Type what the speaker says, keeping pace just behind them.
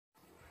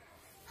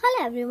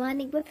Everyone,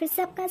 एक बार फिर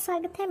से आपका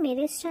स्वागत है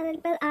मेरे इस चैनल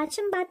पर। आज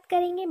हम बात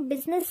करेंगे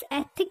बिजनेस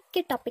एथिक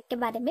के टॉपिक के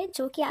बारे में,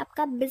 जो कि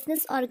आपका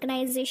बिजनेस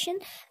ऑर्गेनाइजेशन,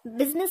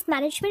 बिजनेस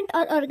मैनेजमेंट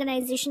और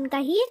ऑर्गेनाइजेशन का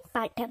ही एक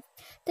पार्ट है।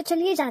 तो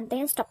चलिए जानते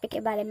हैं इस टॉपिक के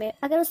बारे में।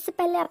 अगर उससे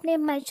पहले आपने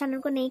हमारे चैनल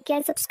को नहीं किया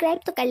है सब्सक्राइब,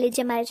 तो कर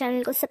लीजिए हमारे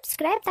चैनल को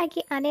सब्सक्राइब,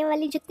 ताकि आने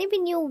वाली जितनी भी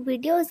न्यू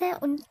वीडियोज़ हैं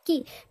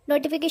उनकी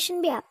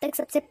नोटिफिकेशन भी आप तक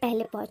सबसे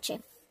पहले पहुँचे।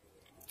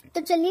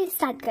 तो चलिए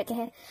स्टार्ट करते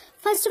हैं।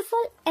 फर्स्ट ऑफ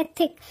ऑल,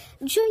 एथिक,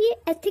 जो ये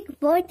एथिक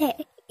वर्ड है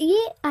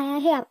ये आया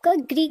है आपका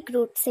ग्रीक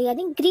रूट से,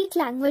 यानी ग्रीक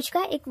लैंग्वेज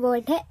का एक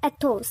वर्ड है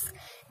एथोस,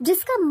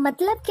 जिसका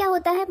मतलब क्या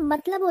होता है?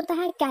 मतलब होता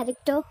है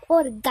कैरेक्टर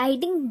और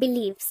गाइडिंग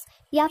बिलीव्स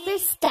या फिर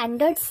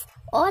स्टैंडर्ड्स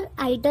और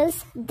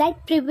आइडल्स दैट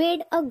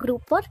प्रिवेड अ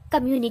ग्रुप और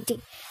कम्युनिटी।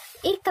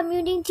 एक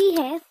कम्युनिटी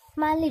है,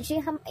 मान लीजिए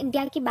हम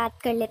इंडिया की बात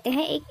कर लेते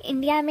हैं। एक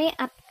इंडिया में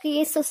आपकी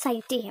ये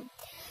सोसाइटी है,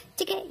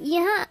 ठीक है।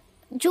 यहाँ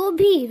जो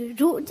भी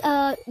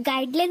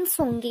गाइडलाइंस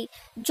होंगी,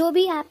 जो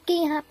भी आपके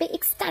यहाँ पे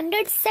एक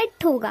स्टैंडर्ड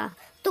सेट होगा,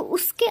 तो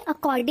उसके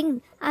अकॉर्डिंग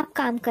आप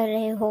काम कर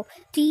रहे हो।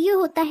 तो ये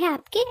होता है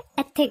आपके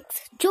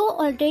एथिक्स। जो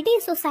ऑलरेडी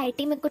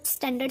सोसाइटी में कुछ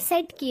स्टैंडर्ड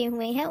सेट किए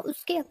हुए हैं,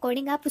 उसके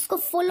अकॉर्डिंग आप उसको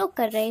फॉलो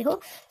कर रहे हो,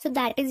 so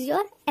that is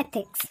your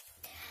ethics.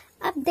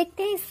 अब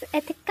देखते हैं इस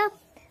एथिक का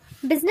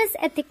बिजनेस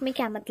एथिक में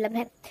क्या मतलब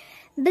है।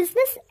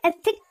 बिजनेस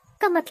एथिक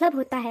का मतलब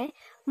होता है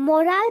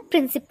moral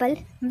principal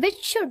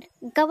which should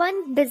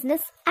govern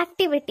business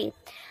activity.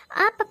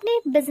 आप अपने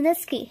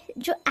बिजनेस की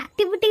जो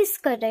एक्टिविटीज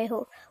कर रहे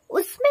हो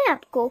उसमें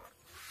आपको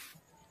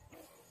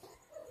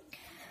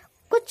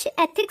कुछ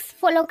एथिक्स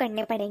फॉलो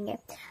करने पड़ेंगे।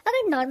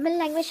 अगर नॉर्मल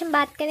लैंग्वेज में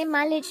बात करें,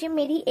 मान लीजिए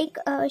मेरी एक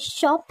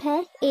शॉप है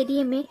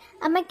एरिया में।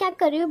 अब मैं क्या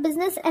कर रही हूँ,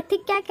 बिजनेस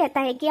एथिक क्या कहता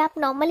है कि आप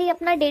नॉर्मली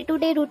अपना डे टू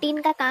डे रूटीन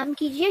का काम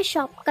कीजिए,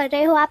 शॉप कर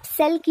रहे हो आप,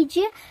 सेल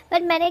कीजिए।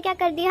 बट मैंने क्या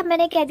कर दिया,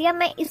 मैंने कह दिया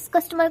मैं इस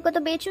कस्टमर को तो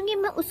बेचूंगी,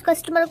 मैं उस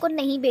कस्टमर को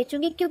नहीं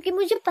बेचूंगी क्योंकि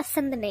मुझे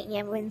पसंद नहीं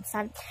है वो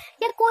इंसान,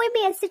 या कोई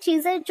भी ऐसी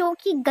चीज़ें जो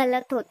कि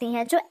गलत होती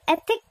हैं, जो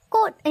एथिक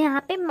को यहाँ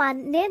पे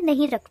मान्य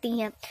नहीं रखती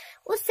हैं।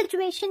 उस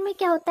सिचुएशन में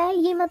क्या होता है,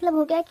 ये मतलब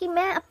हो गया कि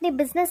मैं अपने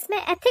बिजनेस में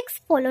एथिक्स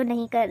फॉलो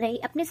नहीं कर रही,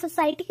 अपनी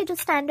सोसाइटी के जो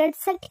स्टैंडर्ड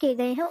सेट किए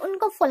गए हैं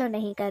उनको फॉलो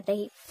नहीं कर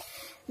रही।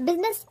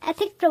 Business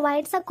ethic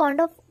provides a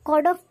code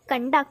of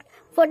conduct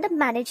for the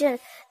manager.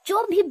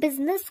 जो भी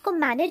बिजनेस को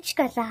मैनेज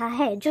कर रहा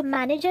है, जो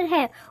मैनेजर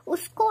है,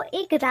 उसको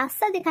एक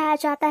रास्ता दिखाया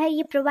जाता है,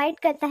 ये प्रोवाइड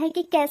करता है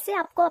कि कैसे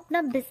आपको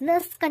अपना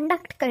बिजनेस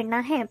कंडक्ट करना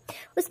है।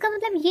 उसका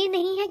मतलब ये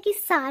नहीं है कि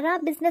सारा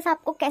बिजनेस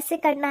आपको कैसे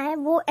करना है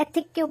वो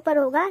एथिक के ऊपर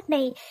होगा,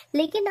 नहीं,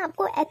 लेकिन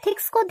आपको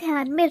एथिक्स को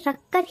ध्यान में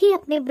रखकर ही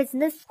अपने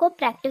बिजनेस को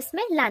प्रैक्टिस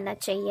में लाना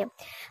चाहिए।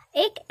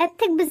 एक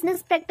एथिक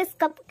बिजनेस प्रैक्टिस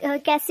कब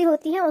कैसी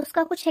होती है,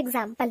 उसका कुछ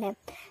एग्जाम्पल है।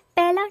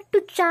 पहला, to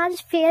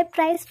charge fair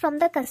price from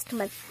the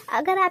customer.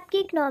 अगर आपकी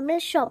एक नॉर्मल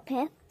शॉप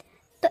है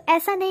तो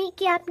ऐसा नहीं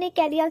कि आपने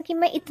कह दिया कि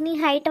मैं इतनी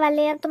हाइट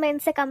वाले हैं तो मैं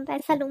इनसे कम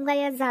पैसा लूंगा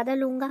या ज़्यादा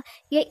लूंगा,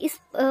 या इस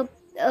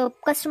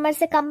कस्टमर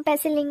से कम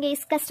पैसे लेंगे,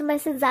 इस कस्टमर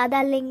से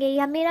ज़्यादा लेंगे,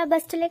 या मेरा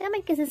बस चलेगा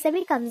मैं किसी से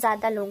भी कम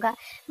ज़्यादा लूंगा।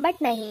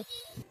 बट नहीं,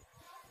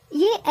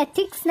 ये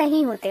एथिक्स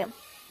नहीं होते।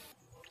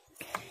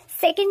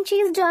 सेकेंड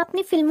चीज़ जो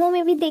आपने फिल्मों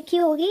में भी देखी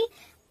होगी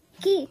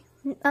कि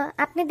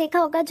आपने देखा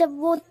होगा जब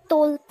वो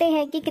तोलते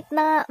हैं कि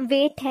कितना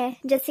वेट है,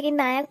 जैसे कि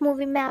नायक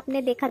मूवी में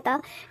आपने देखा था,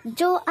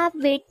 जो आप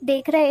वेट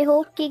देख रहे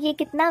हो कि ये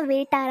कितना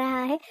वेट आ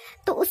रहा है,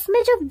 तो उसमें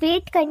जो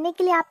वेट करने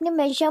के लिए आपने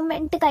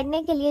मेजरमेंट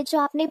करने के लिए जो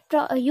आपने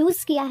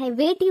यूज़ किया है,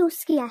 वेट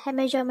यूज़ किया है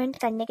मेजरमेंट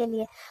करने के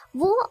लिए,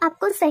 वो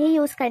आपको सही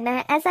यूज़ करना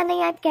है। ऐसा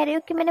नहीं आप कह रहे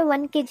हो कि मैंने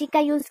 1 kg का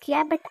यूज़ किया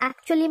है, बट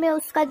एक्चुअली में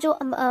उसका जो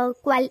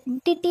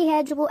क्वांटिटी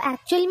है, जो वो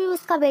एक्चुअली में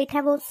उसका वेट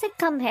है, वो उससे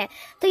कम है,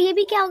 तो ये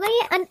भी क्या होगा,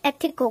 ये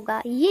अनएथिक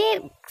होगा, ये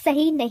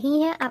सही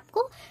नहीं है।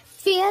 आपको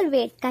फेयर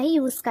वेट का ही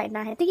यूज करना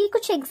है। तो ये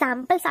कुछ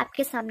एग्जांपल्स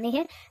आपके सामने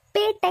हैं।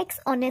 पे टैक्स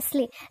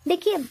ऑनेस्टली।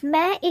 देखिए,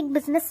 मैं एक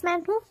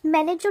बिजनेसमैन हूँ,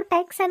 मैंने जो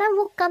टैक्स है ना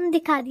वो कम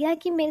दिखा दिया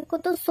कि मेरे को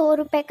तो 100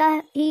 रुपए का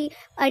ही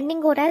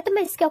अर्निंग हो रहा है, तो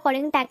मैं इसके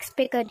अकॉर्डिंग टैक्स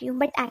पे कर रही हूँ,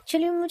 बट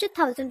एक्चुअली मुझे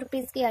 1000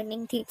 रुपीज की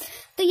अर्निंग थी।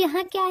 तो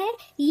यहाँ क्या है,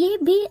 ये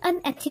भी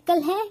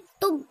अनएथिकल है।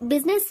 तो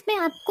बिजनेस में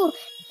आपको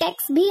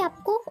टैक्स भी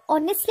आपको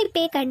ऑनेस्टली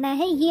पे करना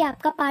है, ये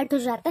आपका पार्ट हो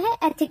जाता है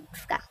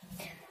एथिक्स का।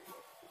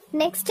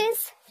 Next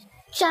is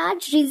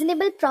charge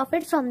reasonable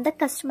profit from the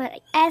customer.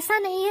 ऐसा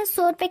नहीं है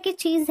 100 रुपए की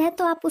चीज है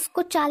तो आप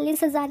उसको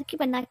 40,000 की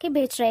बना के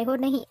बेच रहे हो,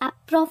 नहीं, आप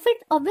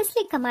प्रॉफिट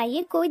ऑब्वियसली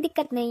कमाइए, कोई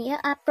दिक्कत नहीं है।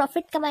 आप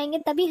प्रॉफिट कमाएंगे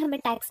तभी हमें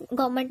टैक्स,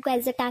 गवर्नमेंट को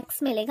एज ए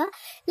टैक्स मिलेगा,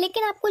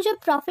 लेकिन आपको जो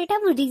प्रॉफिट है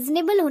वो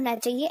रीजनेबल होना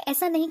चाहिए।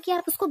 ऐसा नहीं कि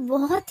आप उसको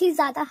बहुत ही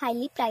ज्यादा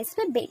हाईली प्राइस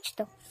पे बेच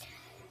दो।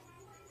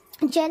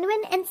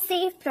 Genuine and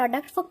safe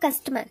product for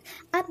customer.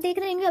 आप देख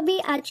रहे हैं अभी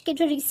आज के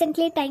जो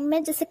रिसेंटली टाइम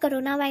में जैसे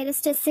कोरोना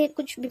वायरस जैसे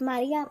कुछ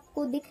बीमारियां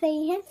आपको दिख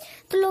रही हैं,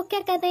 तो लोग क्या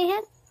कर रहे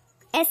हैं,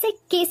 ऐसे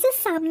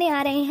केसेस सामने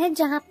आ रहे हैं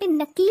जहां पे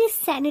नकली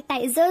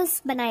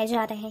सैनिटाइजर्स बनाए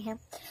जा रहे हैं।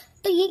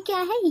 तो ये क्या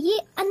है, ये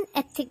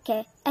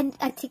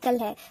अनएथिकल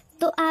है।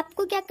 तो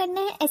आपको क्या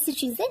करना है, ऐसी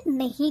चीजें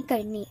नहीं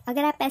करनी।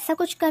 अगर आप ऐसा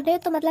कुछ कर रहे हो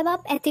तो मतलब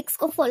आप एथिक्स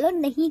को फॉलो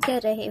नहीं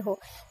कर रहे हो।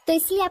 तो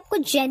इसलिए आपको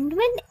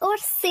जेन्युइन और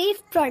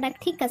सेफ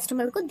प्रोडक्ट ही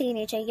कस्टमर को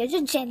देने चाहिए, जो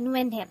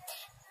जेन्युइन है।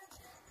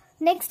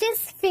 Next is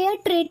fair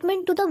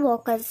treatment to the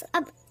workers.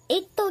 अब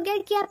एक तो हो गया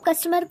कि आप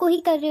कस्टमर को ही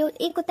कर रहे हो,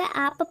 एक होता है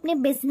आप अपने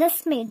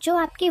बिजनेस में जो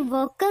आपके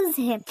वर्कर्स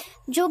हैं,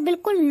 जो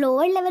बिल्कुल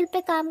लोअर लेवल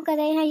पे काम कर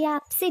रहे हैं या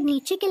आपसे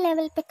नीचे के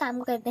लेवल पे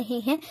काम कर रहे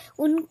हैं,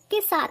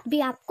 उनके साथ भी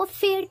आपको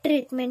फेयर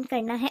ट्रीटमेंट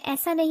करना है।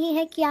 ऐसा नहीं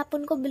है कि आप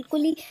उनको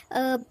बिल्कुल ही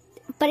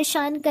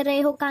परेशान कर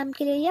रहे हो काम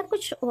के लिए या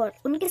कुछ और,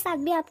 उनके साथ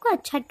भी आपको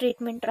अच्छा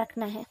ट्रीटमेंट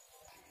रखना है।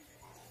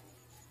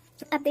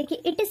 अब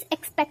देखिए, it is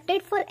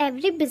expected for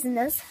every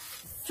business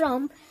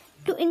from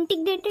to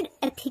integrated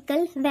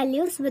ethical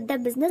values with the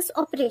business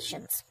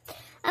operations.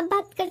 अब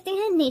बात करते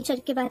हैं नेचर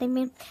के बारे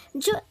में।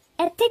 जो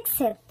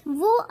एथिक्स है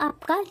वो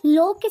आपका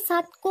लॉ के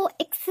साथ को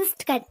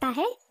एक्सिस्ट करता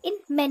है in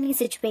many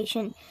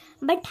situation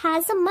but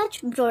has a much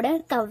broader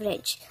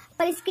coverage.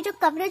 पर इसकी जो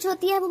कवरेज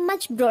होती है वो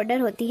मच ब्रॉडर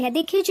होती है।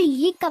 देखिए, जो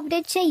ये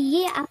कवरेज है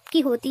ये आपकी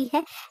होती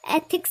है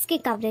एथिक्स की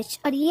कवरेज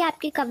और ये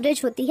आपकी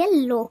कवरेज होती है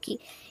लॉ की।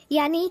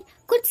 यानी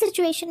कुछ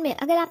सिचुएशन में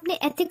अगर आपने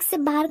एथिक्स से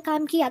बाहर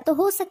काम किया तो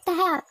हो सकता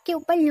है आपके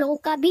ऊपर लॉ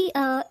का भी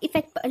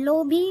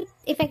लॉ भी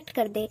इफेक्ट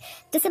कर दे।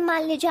 जैसे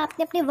मान लीजिए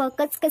आपने अपने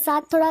वर्कर्स के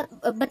साथ थोड़ा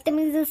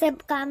बदतमीजी से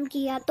काम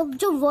किया, तो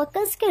जो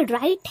वर्कर्स के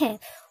राइट है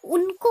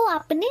उनको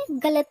आपने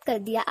गलत कर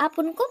दिया, आप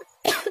उनको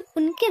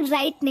उनके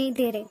राइट नहीं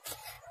दे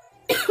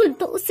रहे।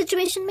 तो उस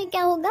सिचुएशन में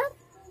क्या होगा,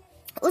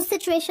 उस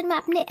सिचुएशन में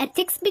आपने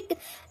एथिक्स भी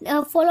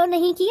फॉलो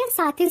नहीं किया,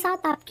 साथ ही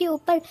साथ आपके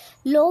ऊपर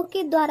लॉ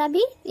के द्वारा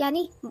भी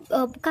यानी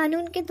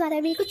कानून के द्वारा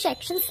भी कुछ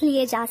एक्शंस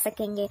लिए जा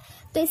सकेंगे।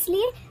 तो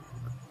इसलिए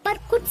पर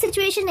कुछ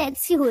सिचुएशन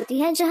ऐसी होती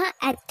हैं जहां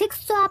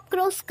एथिक्स तो आप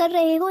क्रॉस कर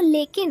रहे हो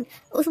लेकिन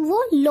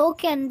वो लॉ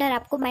के अंडर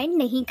आपको माइंड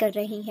नहीं कर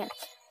रही है।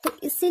 तो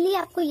इसीलिए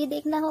आपको ये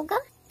देखना होगा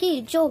कि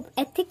जो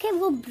एथिक है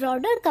वो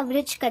ब्रॉडर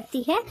कवरेज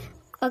करती है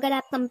अगर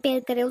आप कंपेयर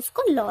करें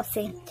उसको लॉ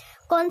से।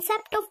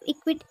 Concept of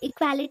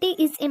equality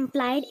is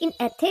implied in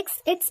ethics.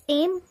 Its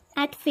aim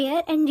at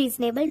fair and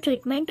reasonable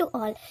treatment to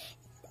all.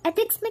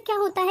 Ethics में क्या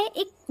होता है,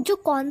 एक जो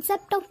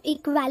कॉन्सेप्ट ऑफ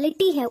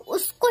इक्वालिटी है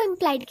उसको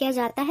इम्प्लाइड किया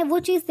जाता है। वो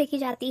चीज़ देखी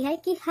जाती है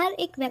कि हर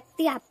एक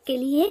व्यक्ति आपके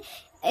लिए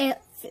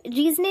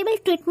रीजनेबल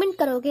ट्रीटमेंट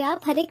करोगे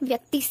आप हर एक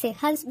व्यक्ति से,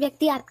 हर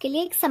व्यक्ति आपके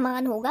लिए एक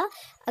समान होगा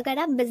अगर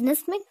आप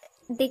बिजनेस में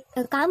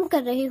काम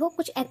कर रहे हो,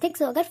 कुछ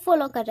एथिक्स अगर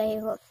फॉलो कर रहे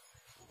हो।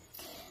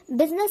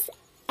 Business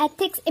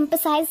ethics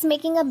emphasize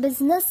making a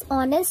business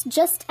honest,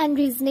 just and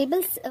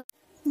reasonable।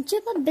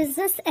 जब आप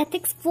बिजनेस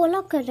एथिक्स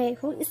फॉलो कर रहे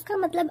हो इसका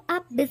मतलब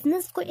आप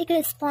बिजनेस को एक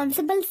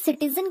रिस्पॉन्सिबल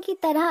सिटीजन की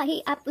तरह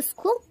ही आप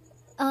उसको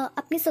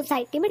अपनी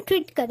सोसाइटी में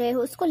ट्रीट कर रहे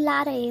हो, उसको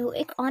ला रहे हो,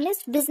 एक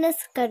ऑनेस्ट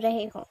बिजनेस कर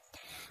रहे हो।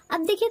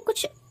 अब देखिए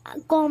कुछ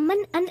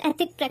कॉमन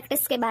अनएथिक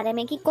प्रैक्टिस के बारे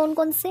में कि कौन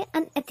कौन से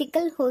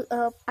अनएथिकल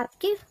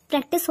आपकी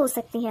प्रैक्टिस हो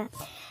सकती हैं।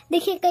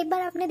 देखिए, कई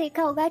बार आपने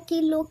देखा होगा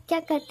कि लोग क्या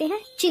करते हैं,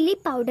 चिली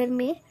पाउडर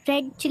में,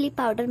 रेड चिली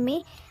पाउडर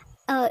में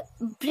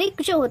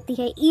ब्रिक जो होती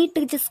है, ईट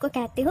जिसको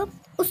कहते हो,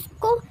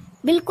 उसको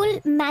बिल्कुल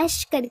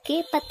मैश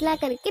करके पतला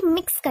करके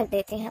मिक्स कर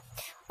देते हैं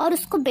और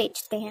उसको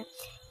बेचते हैं।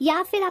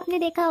 या फिर आपने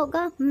देखा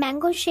होगा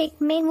मैंगो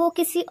शेक में वो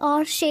किसी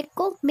और शेक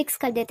को मिक्स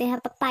कर देते हैं,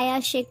 पपाया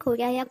शेक हो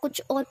गया या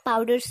कुछ और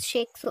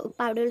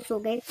पाउडर्स हो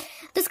गए।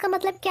 तो इसका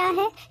मतलब क्या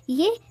है,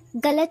 ये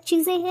गलत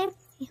चीजें हैं,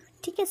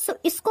 ठीक है। सो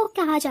इसको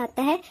कहा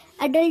जाता है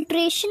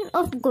अडल्ट्रेशन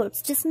ऑफ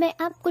गुड्स, जिसमें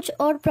आप कुछ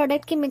और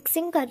प्रोडक्ट की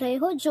मिक्सिंग कर रहे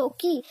हो जो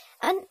कि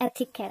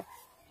अनएथिक है।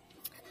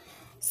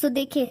 सो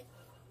देखिए,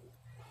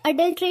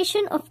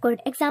 adulteration of good,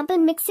 example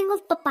mixing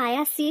of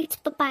papaya seeds.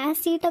 Papaya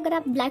seed अगर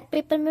आप ब्लैक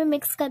पेपर में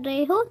मिक्स कर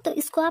रहे हो तो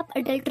इसको आप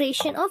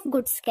अडल्ट्रेशन ऑफ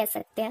गुड्स कह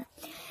सकते हैं।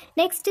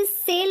 Next is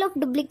cell of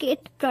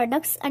duplicate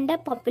products under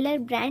popular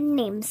brand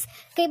names.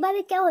 कई बार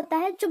क्या होता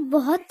है, जो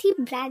बहुत ही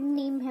ब्रांड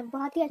नेम है,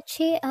 बहुत ही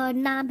अच्छे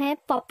नाम है,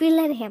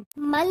 पॉपुलर है,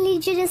 मान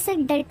लीजिए जैसे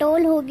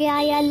डेटोल हो गया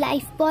या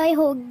लाइफ बॉय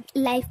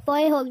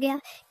हो गया,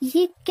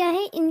 ये क्या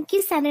है,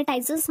 इनकी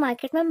सैनिटाइजर्स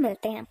मार्केट में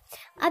मिलते हैं।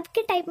 अब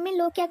के टाइप में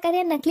लोग क्या कर रहे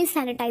हैं, नकली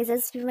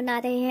सैनिटाइजर्स भी बना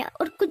रहे हैं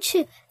और कुछ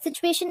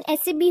सिचुएशन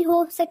ऐसी भी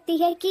हो सकती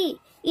है कि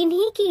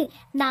इन्हीं के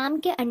नाम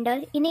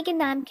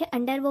के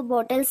अंडर वो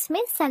बॉटल्स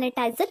में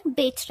सैनिटाइजर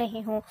बेच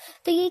रहे हो।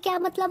 तो ये क्या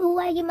मतलब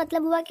हुआ, ये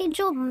मतलब हुआ कि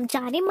जो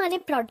जाने माने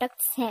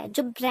प्रोडक्ट्स हैं,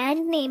 जो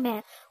ब्रांड नेम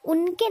है,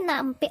 उनके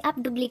नाम पे आप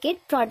डुप्लीकेट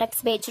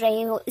प्रोडक्ट्स बेच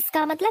रहे हो।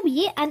 इसका मतलब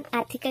ये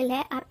अनएथिकल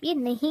है, आप ये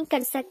नहीं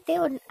कर सकते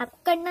और आपको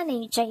करना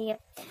नहीं चाहिए।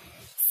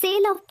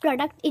 Cell of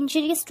product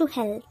injurious to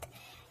health,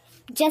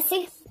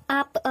 जैसे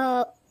आप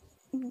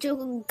जो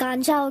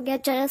गांजा हो गया,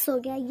 चरस हो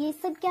गया, ये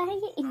सब क्या है,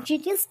 ये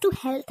इंजीरियस टू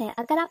हेल्थ है।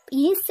 अगर आप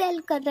ये सेल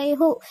कर रहे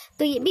हो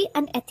तो ये भी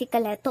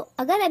अनएथिकल है। तो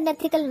अगर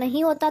अनएथिकल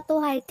नहीं होता तो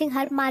आई थिंक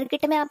हर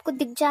मार्केट में आपको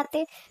दिख जाते,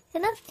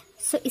 है ना।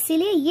 सो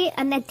इसीलिए ये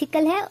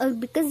अनएथिकल है और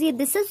बिकॉज ये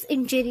this is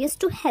injurious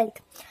to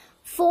health.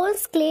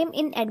 False claim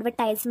in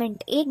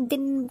advertisement, एक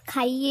दिन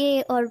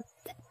खाइए और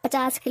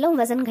 50 किलो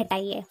वजन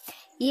घटाइए,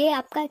 ये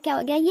आपका क्या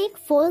हो गया, ये एक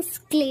फॉल्स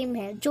क्लेम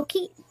है जो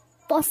कि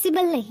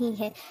पॉसिबल नहीं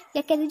है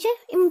या कह लीजिए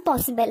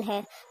इम्पॉसिबल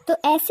है। तो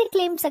ऐसे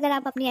क्लेम्स अगर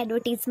आप अपनी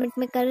एडवर्टीजमेंट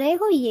में कर रहे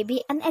हो ये भी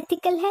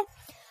अनएथिकल है।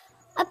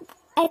 अब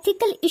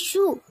एथिकल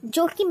इशू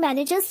जो कि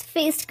मैनेजर्स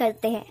फेस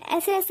करते हैं,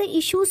 ऐसे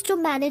इश्यूज जो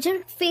मैनेजर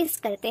फेस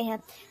करते हैं।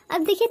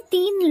 अब देखिए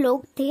 3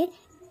 लोग थे,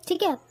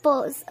 ठीक है,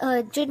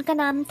 जिनका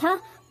नाम था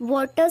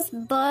वॉटर्स,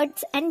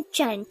 बर्ड्स एंड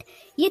चैंट।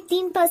 ये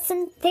 3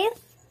 पर्सन थे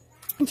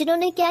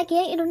जिन्होंने क्या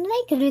किया, इन्होंने ना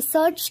एक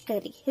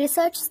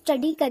रिसर्च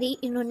स्टडी करी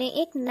इन्होंने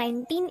एक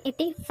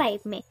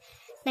 1985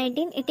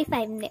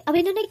 में। अब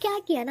इन्होंने क्या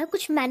किया ना,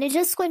 कुछ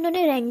मैनेजर्स को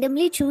इन्होंने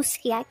रैंडमली चूज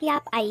किया कि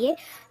आप आइए,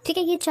 ठीक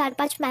है। ये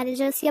 4-5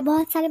 मैनेजर्स या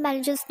बहुत सारे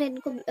मैनेजर्स ने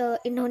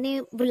इन्होंने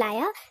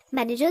बुलाया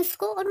मैनेजर्स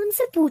को और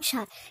उनसे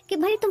पूछा कि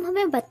भाई तुम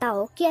हमें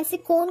बताओ कि ऐसे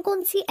कौन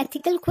कौन सी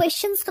एथिकल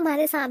क्वेश्चंस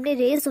तुम्हारे सामने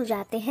रेज हो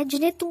जाते हैं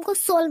जिन्हें तुमको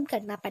सॉल्व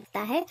करना पड़ता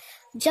है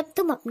जब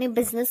तुम अपने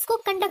बिजनेस को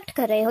कंडक्ट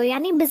कर रहे हो,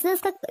 यानी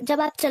बिजनेस का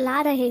जब आप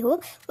चला रहे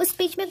हो उस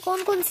बीच में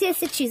कौन कौन सी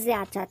ऐसी चीजें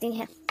आ जाती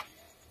हैं।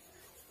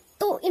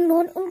 तो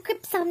इन्होंने उनके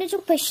सामने जो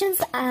क्वेश्चंस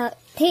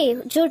थे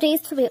जो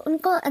रेस हुए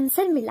उनको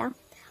आंसर मिला,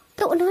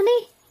 तो उन्होंने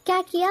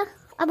क्या किया,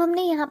 अब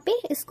हमने यहाँ पे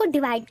इसको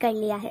डिवाइड कर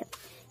लिया है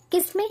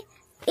किसमें,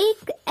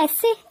 एक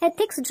ऐसे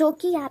एथिक्स जो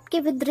कि आपके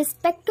विद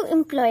रिस्पेक्ट टू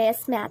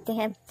एम्प्लॉयर्स में आते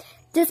हैं,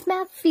 जिसमें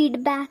आप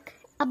feedback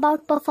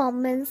about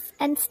performance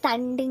and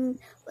standing,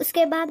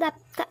 उसके बाद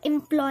आपका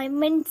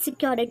एम्प्लॉयमेंट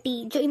सिक्योरिटी,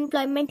 जो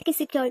एम्प्लॉयमेंट की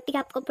सिक्योरिटी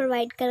आपको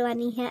प्रोवाइड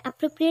करवानी है,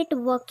 अप्रोप्रिएट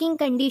वर्किंग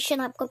कंडीशन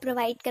आपको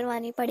प्रोवाइड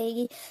करवानी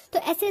पड़ेगी। तो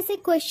ऐसे ऐसे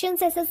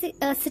क्वेश्चंस, ऐसे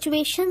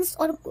सिचुएशंस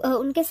और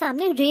उनके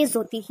सामने रेज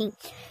होती थी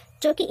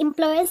जो कि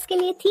एम्प्लॉयर्स के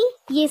लिए थी,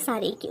 ये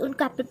सारे कि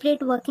उनको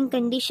अप्रोप्रिएट वर्किंग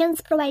कंडीशंस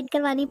प्रोवाइड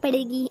करवानी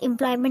पड़ेगी,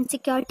 एम्प्लॉयमेंट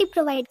सिक्योरिटी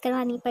प्रोवाइड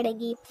करवानी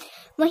पड़ेगी।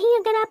 वहीं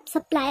अगर आप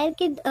सप्लायर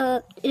के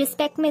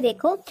रिस्पेक्ट में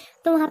देखो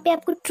तो वहाँ पे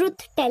आपको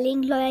truth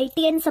telling,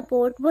 loyalty and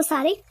support, वो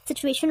सारे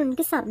सिचुएशन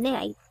उनके सामने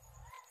आई।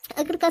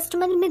 अगर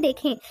कस्टमर में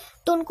देखें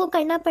तो उनको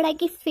करना पड़ा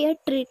कि फेयर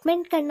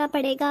ट्रीटमेंट करना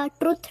पड़ेगा,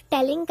 ट्रुथ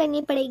टेलिंग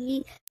करनी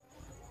पड़ेगी,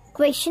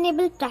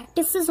 क्वेश्चनेबल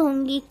प्रैक्टिसेस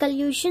होंगी,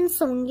 कल्यूशंस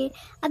होंगे।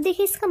 अब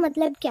देखिए इसका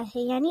मतलब क्या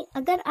है, यानी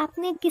अगर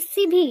आपने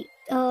किसी भी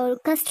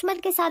कस्टमर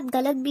के साथ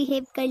गलत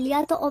बिहेव कर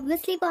लिया तो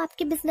ऑब्वियसली वो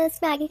आपके बिजनेस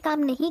में आगे काम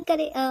नहीं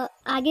करे,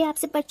 आगे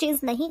आपसे परचेज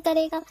नहीं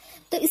करेगा,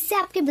 तो इससे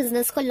आपके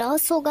बिजनेस को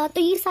लॉस होगा।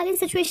 तो ये सारी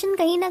सिचुएशन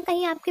कहीं ना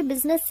कहीं आपके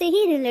बिजनेस से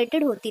ही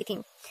रिलेटेड होती थी।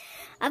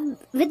 अब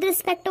विद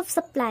रिस्पेक्ट ऑफ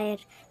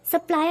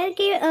सप्लायर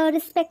के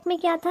रिस्पेक्ट में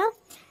क्या था,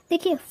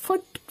 देखिए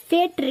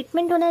फेयर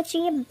ट्रीटमेंट होना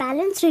चाहिए,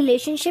 बैलेंस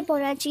रिलेशनशिप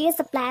होना चाहिए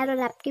सप्लायर और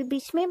आपके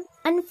बीच में,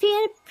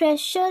 अनफेयर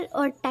प्रेशर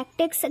और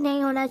टैक्टिक्स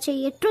नहीं होना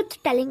चाहिए, ट्रुथ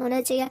टेलिंग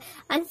होना चाहिए।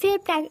 अनफेयर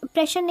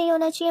प्रेशर नहीं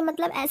होना चाहिए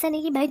मतलब ऐसा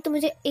नहीं कि भाई तू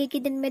मुझे एक ही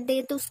दिन में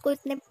दे, तो उसको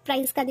इतने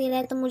प्राइस का दे रहा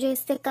है तो मुझे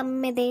इससे कम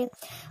में दे,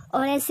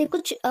 और ऐसे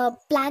कुछ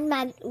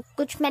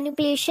कुछ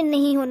मैनिपुलेशन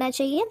नहीं होना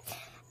चाहिए।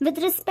 With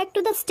respect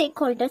to the stake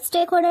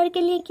holder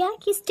के लिए क्या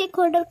कि स्टेक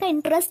होल्डर का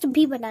इंटरेस्ट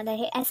भी बनाना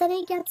है। ऐसा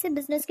नहीं कि आपसे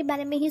बिजनेस के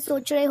बारे में ही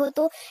सोच रहे हो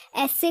तो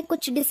ऐसे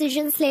कुछ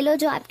डिसीजंस ले लो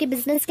जो आपके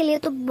बिजनेस के लिए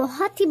तो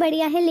बहुत ही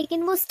बढ़िया है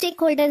लेकिन वो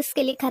स्टेक होल्डर्स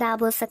के लिए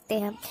खराब हो सकते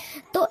हैं।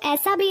 तो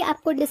ऐसा भी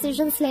आपको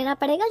डिसीजंस लेना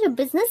पड़ेगा जो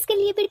बिजनेस के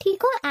लिए भी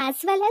ठीक हो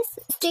as well as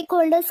stake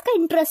holders का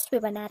इंटरेस्ट भी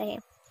बना रहे।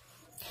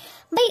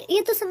 भाई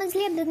ये तो समझ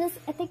लिया बिजनेस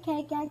एथिक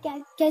है क्या क्या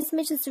क्या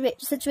इसमें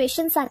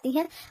सिचुएशंस आती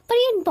हैं, पर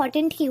ये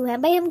इंपॉर्टेंट क्यों है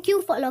भाई, हम क्यों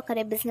फॉलो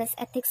करें बिजनेस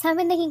एथिक्स,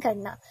 हमें नहीं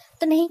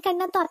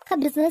करना तो आपका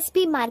बिजनेस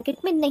भी मार्केट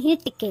में नहीं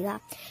टिकेगा।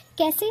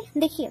 कैसे,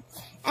 देखिए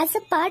as a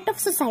part of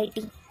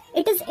society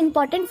it is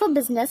important for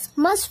business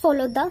must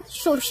follow the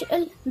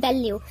social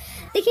value.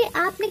 देखिए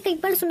आपने कई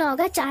बार सुना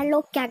होगा 4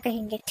 लोग क्या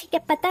कहेंगे, ठीक है,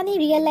 पता नहीं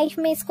रियल लाइफ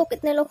में इसको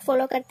कितने लोग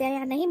फॉलो करते हैं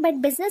या नहीं, बट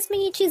बिजनेस में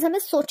ये चीज हमें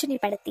सोचनी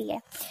पड़ती है।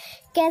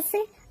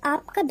 कैसे,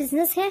 आपका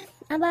बिजनेस है,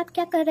 अब आप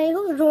क्या कर रहे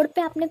हो, रोड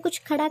पे आपने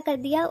कुछ खड़ा कर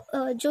दिया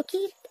जो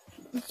कि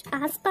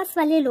आसपास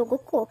वाले लोगों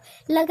को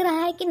लग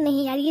रहा है कि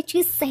नहीं यार ये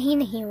चीज सही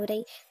नहीं हो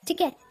रही,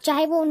 ठीक है,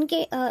 चाहे वो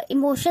उनके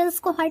इमोशंस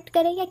को हर्ट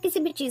करे या किसी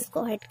भी चीज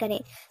को हर्ट करे।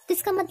 तो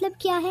इसका मतलब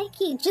क्या है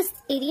कि जिस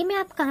एरिया में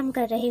आप काम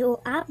कर रहे हो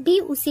आप भी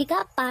उसी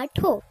का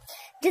पार्ट हो।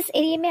 जिस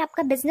एरिया में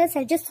आपका बिजनेस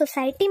है, जिस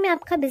सोसाइटी में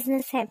आपका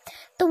बिजनेस है,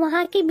 तो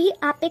वहाँ के भी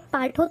आप एक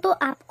पार्ट हो, तो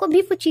आपको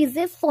भी वो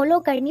चीजें फॉलो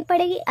करनी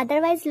पड़ेगी।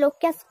 अदरवाइज लोग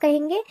क्या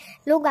कहेंगे,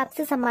 लोग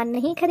आपसे सामान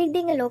नहीं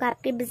खरीदेंगे, लोग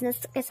आपके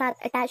बिजनेस के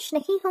साथ अटैच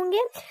नहीं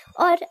होंगे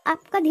और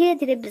आपका धीरे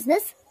धीरे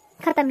बिजनेस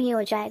खत्म ही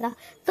हो जाएगा।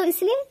 तो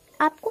इसलिए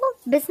आपको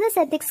बिजनेस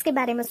एथिक्स के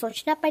बारे में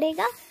सोचना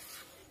पड़ेगा।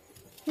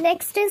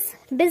 नेक्स्ट इज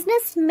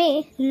बिजनेस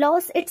में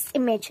लॉस इट्स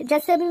इमेज।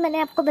 जैसे अभी मैंने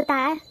आपको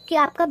बताया कि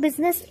आपका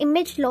बिजनेस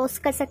इमेज लॉस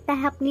कर सकता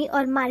है अपनी,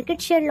 और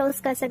मार्केट शेयर लॉस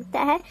कर सकता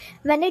है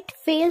when it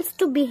fails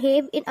to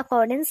behave in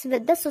accordance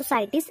with the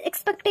societies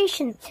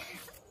expectation.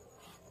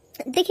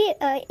 देखिए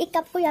एक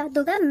आपको याद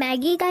होगा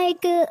मैगी का एक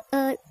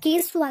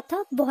केस हुआ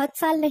था, बहुत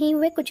साल नहीं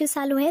हुए, कुछ ही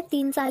साल हुए,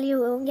 3 साल ही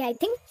हुए होंगे आई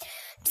थिंक,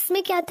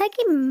 जिसमें क्या था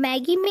कि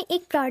मैगी में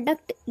एक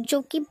प्रोडक्ट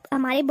जो कि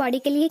हमारे बॉडी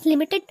के लिए एक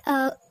लिमिटेड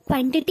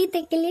क्वांटिटी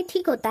के लिए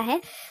ठीक होता है,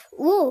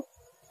 वो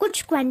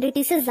कुछ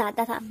क्वांटिटी से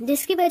ज्यादा था,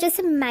 जिसकी वजह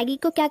से मैगी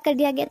को क्या कर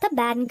दिया गया था,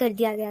 बैन कर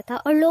दिया गया था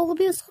और लोग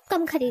भी उसको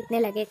कम खरीदने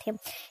लगे थे।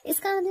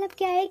 इसका मतलब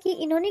क्या है कि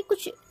इन्होंने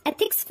कुछ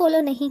एथिक्स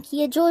फॉलो नहीं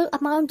किए, जो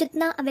अमाउंट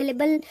जितना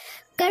अवेलेबल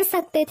कर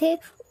सकते थे,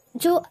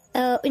 जो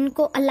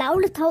इनको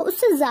अलाउड था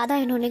उससे ज्यादा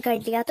इन्होंने कर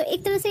दिया। तो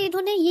एक तरह से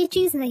इन्होंने ये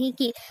चीज नहीं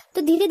की,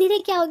 तो धीरे धीरे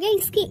क्या हो गया,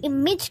 इसकी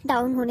इमेज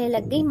डाउन होने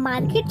लग गई,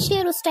 मार्केट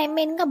शेयर उस टाइम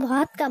में इनका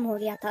बहुत कम हो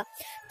गया था।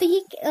 तो ये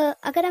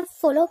अगर आप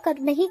फॉलो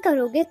नहीं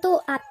करोगे तो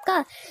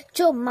आपका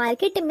जो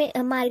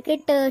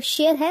मार्केट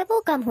शेयर है वो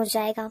कम हो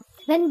जाएगा।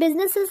 When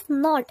business is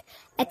not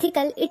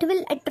ethical, it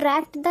will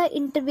attract the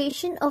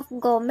intervention of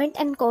government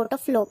and court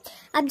of law.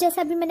 अब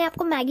जैसे अभी मैंने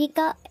आपको मैगी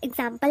का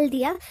एग्जांपल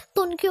दिया,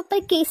 तो उनके ऊपर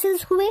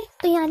केसेस हुए,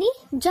 तो यानी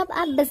जब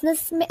आप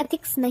बिजनेस में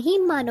एथिक्स नहीं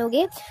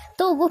मानोगे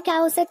तो वो क्या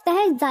हो सकता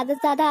है, ज़्यादा से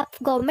ज़्यादा आप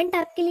गवर्नमेंट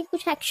आपके लिए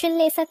कुछ एक्शन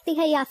ले सकती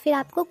है, या फिर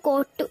आपको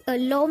कोर्ट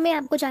लॉ में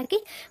आपको जाके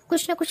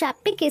कुछ ना कुछ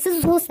आप पे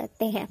केसेस हो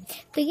सकते हैं।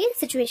 तो ये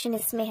सिचुएशन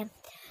इसमें है।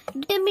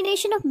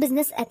 Determination of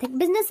business ethic.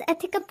 Business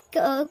ethic अब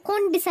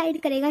कौन डिसाइड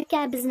करेगा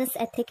क्या बिजनेस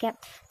एथिक है?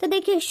 तो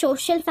देखिए,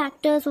 सोशल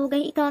फैक्टर्स हो गए,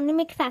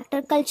 economic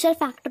factor, culture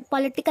factor,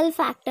 political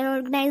factor,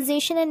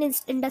 organisation and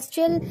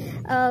industrial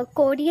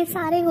code, ये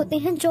सारे होते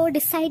हैं जो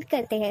डिसाइड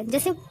करते हैं।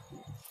 जैसे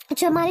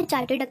जो हमारे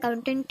चार्टर्ड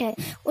अकाउंटेंट है,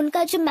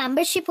 उनका जो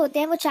मेंबरशिप होते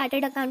हैं वो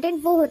चार्टर्ड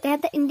अकाउंटेंट वो होते हैं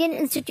the Indian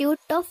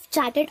institute of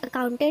chartered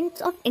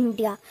accountants of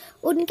India,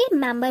 उनके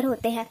मेंबर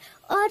होते हैं।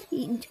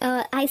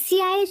 और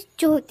आईसीआई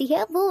जो होती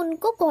है वो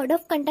उनको कोड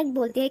ऑफ कंडक्ट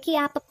बोलती है कि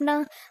आप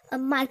अपना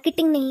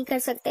मार्केटिंग नहीं कर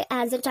सकते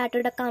एज अ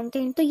चार्टर्ड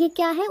अकाउंटेंट। तो ये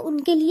क्या है,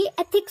 उनके लिए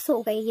एथिक्स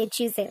हो गई ये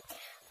चीज़ें।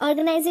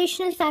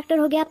 ऑर्गेनाइजेशनल फैक्टर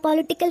हो गया,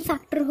 पॉलिटिकल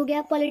फैक्टर हो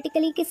गया,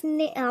 पॉलिटिकली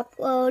किसने आप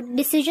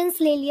डिसीजंस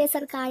ले लिए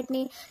सरकार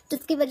ने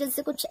जिसकी वजह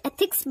से कुछ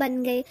एथिक्स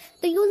बन गए।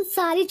 तो ये उन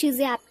सारी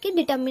चीज़ें आपके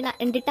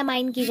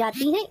डिटरमाइन की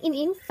जाती हैं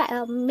इन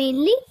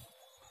मेनली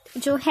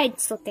जो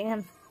हेड्स होते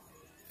हैं।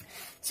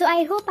 सो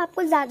आई होप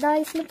आपको ज़्यादा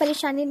इसमें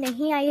परेशानी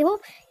नहीं आई हो।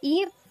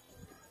 ये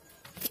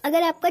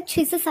अगर आपका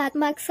 6 से 7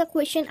 मार्क्स का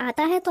क्वेश्चन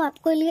आता है तो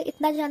आपको लिए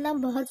इतना जानना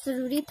बहुत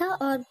ज़रूरी था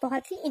और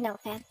बहुत ही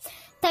इनफ है।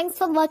 Thanks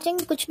for watching.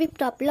 कुछ भी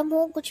प्रॉब्लम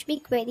हो, कुछ भी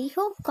क्वेरी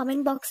हो,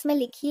 कमेंट बॉक्स में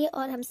लिखिए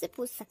और हमसे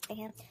पूछ सकते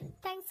हैं।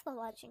 Thanks for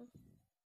watching.